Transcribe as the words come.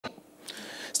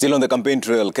Still on the campaign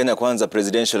trail, Kenya Kwanza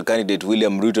presidential candidate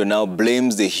William Ruto now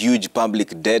blames the huge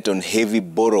public debt on heavy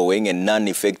borrowing and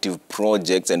non-effective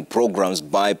projects and programs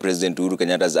by President Uhuru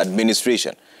Kenyatta's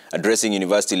administration. Addressing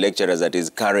university lecturers at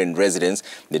his current residence,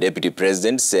 the deputy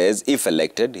president says if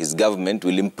elected, his government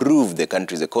will improve the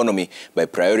country's economy by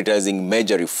prioritizing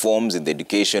major reforms in the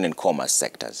education and commerce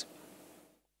sectors.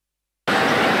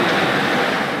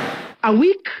 A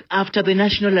week after the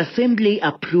National Assembly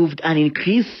approved an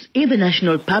increase in the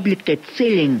national public debt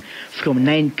ceiling from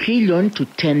 9 trillion to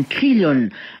 10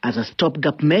 trillion as a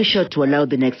stopgap measure to allow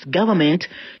the next government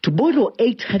to borrow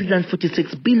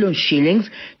 846 billion shillings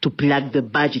to plug the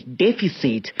budget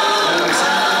deficit,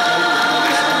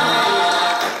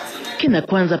 Kenya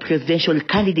Kwanza presidential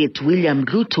candidate William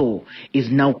Ruto is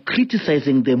now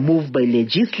criticizing the move by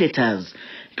legislators.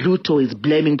 Ruto is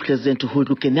blaming President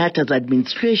Uhuru Kenyatta's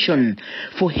administration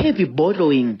for heavy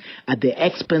borrowing at the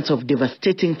expense of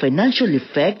devastating financial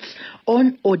effects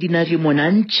on ordinary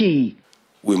mwananchi.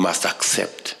 We must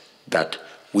accept that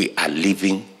we are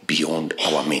living beyond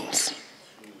our means.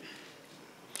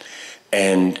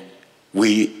 And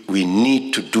we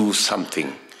need to do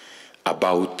something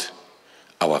about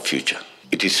our future.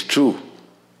 It is true,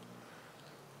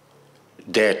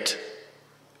 debt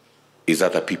is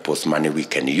other people's money we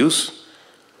can use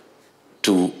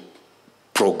to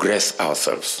progress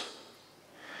ourselves.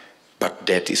 But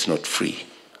debt is not free.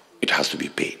 It has to be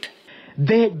paid.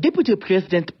 The deputy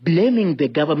president blaming the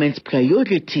government's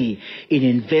priority in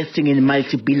investing in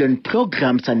multi-billion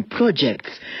programs and projects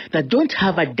that don't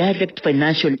have a direct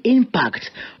financial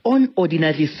impact on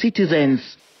ordinary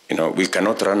citizens. You know, we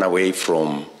cannot run away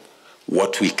from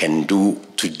what we can do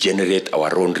to generate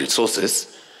our own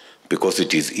resources because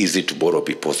it is easy to borrow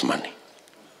people's money.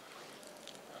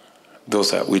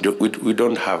 We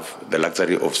don't have the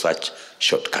luxury of such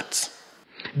shortcuts.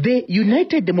 The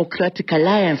United Democratic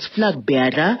Alliance flag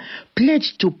bearer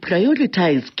pledged to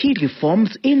prioritize key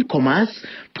reforms in commerce,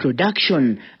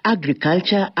 production,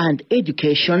 agriculture and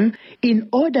education in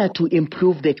order to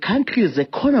improve the country's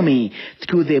economy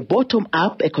through the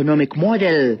bottom-up economic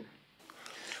model.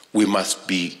 We must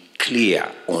be clear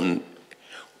on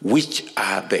which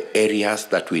are the areas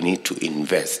that we need to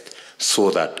invest so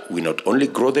that we not only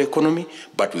grow the economy,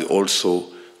 but we also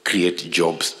create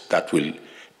jobs that will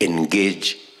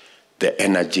engage the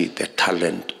energy, the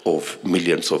talent of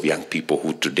millions of young people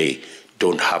who today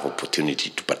don't have opportunity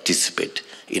to participate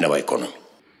in our economy.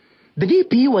 The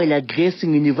DP, while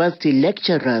addressing university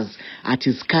lecturers at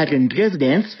his current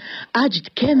residence,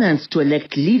 urged Kenyans to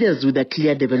elect leaders with a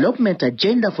clear development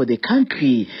agenda for the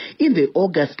country in the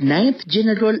August 9th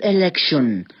general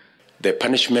election. The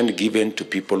punishment given to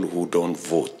people who don't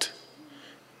vote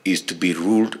is to be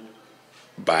ruled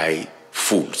by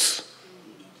fools.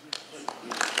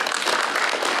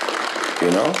 You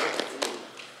know?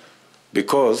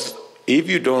 Because if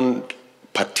you don't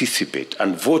participate,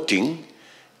 and voting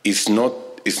is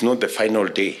not the final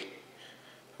day.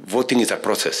 Voting is a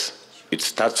process. It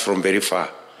starts from very far.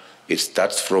 It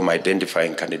starts from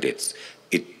identifying candidates.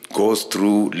 It goes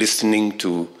through listening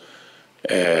to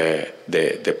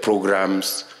the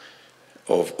programs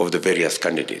of the various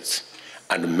candidates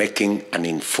and making an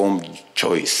informed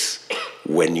choice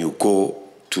when you go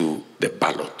to the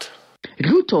ballot.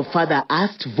 Ruto further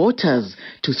asked voters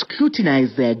to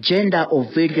scrutinize the agenda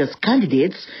of various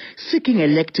candidates seeking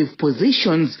elective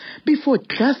positions before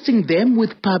trusting them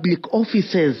with public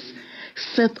offices.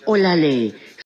 Seth Olale,